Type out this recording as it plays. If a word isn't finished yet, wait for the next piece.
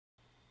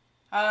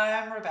Hi,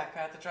 I'm Rebecca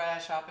at the Dry Eye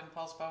Shop in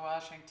Paulsbo,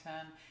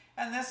 Washington,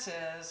 and this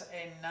is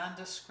a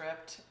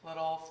nondescript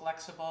little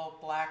flexible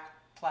black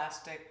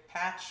plastic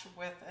patch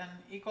with an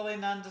equally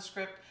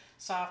nondescript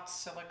soft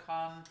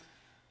silicone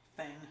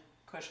thing,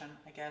 cushion,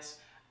 I guess,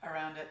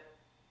 around it.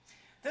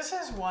 This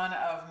is one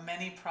of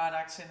many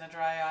products in the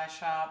Dry Eye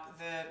Shop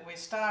that we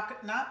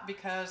stock not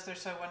because they're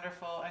so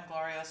wonderful and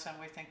glorious and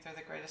we think they're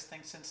the greatest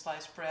thing since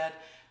sliced bread,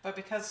 but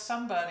because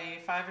somebody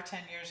 5 or 10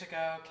 years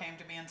ago came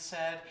to me and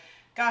said,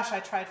 gosh, I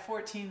tried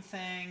 14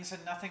 things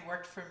and nothing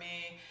worked for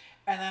me,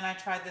 and then I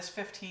tried this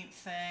 15th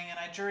thing and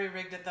I jury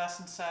rigged it thus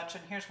and such,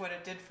 and here's what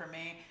it did for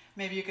me.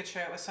 Maybe you could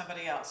share it with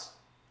somebody else.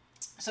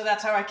 So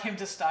that's how I came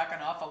to stock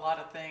an awful lot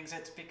of things.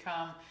 It's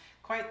become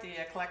quite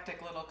the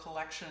eclectic little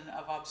collection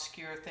of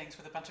obscure things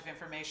with a bunch of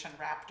information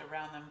wrapped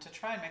around them to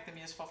try and make them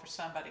useful for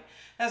somebody.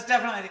 That's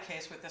definitely the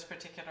case with this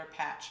particular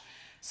patch.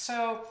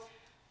 So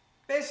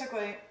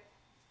basically,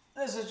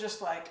 this is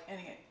just like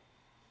any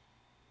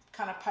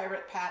kind of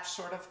pirate patch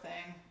sort of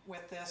thing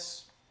with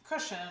this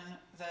cushion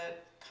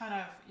that kind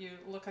of, you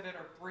look at it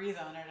or breathe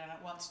on it and it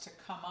wants to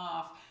come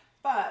off.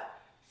 But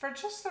for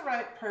just the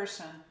right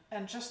person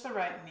and just the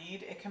right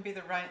need, it can be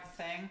the right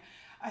thing.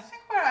 I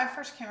think where I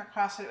first came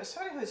across it, it was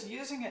somebody who was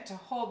using it to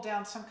hold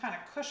down some kind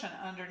of cushion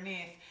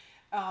underneath.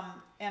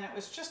 And it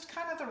was just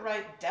kind of the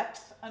right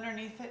depth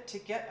underneath it to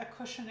get a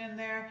cushion in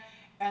there.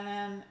 And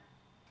then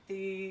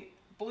the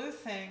blue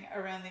thing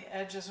around the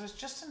edges was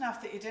just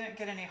enough that you didn't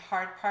get any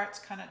hard parts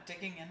kind of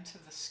digging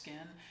into the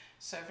skin.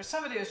 So for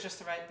somebody, it was just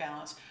the right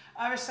balance.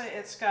 Obviously,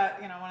 it's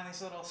got, you know, one of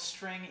these little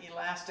string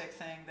elastic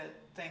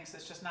things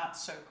that's just not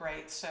so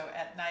great. So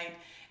at night,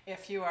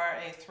 if you are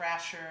a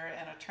thrasher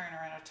and a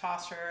turner and a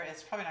tosser,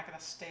 it's probably not going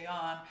to stay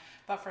on.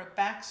 But for a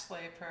back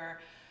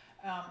sleeper,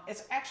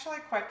 it's actually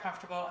quite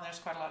comfortable, and there's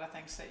quite a lot of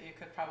things that you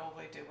could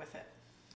probably do with it.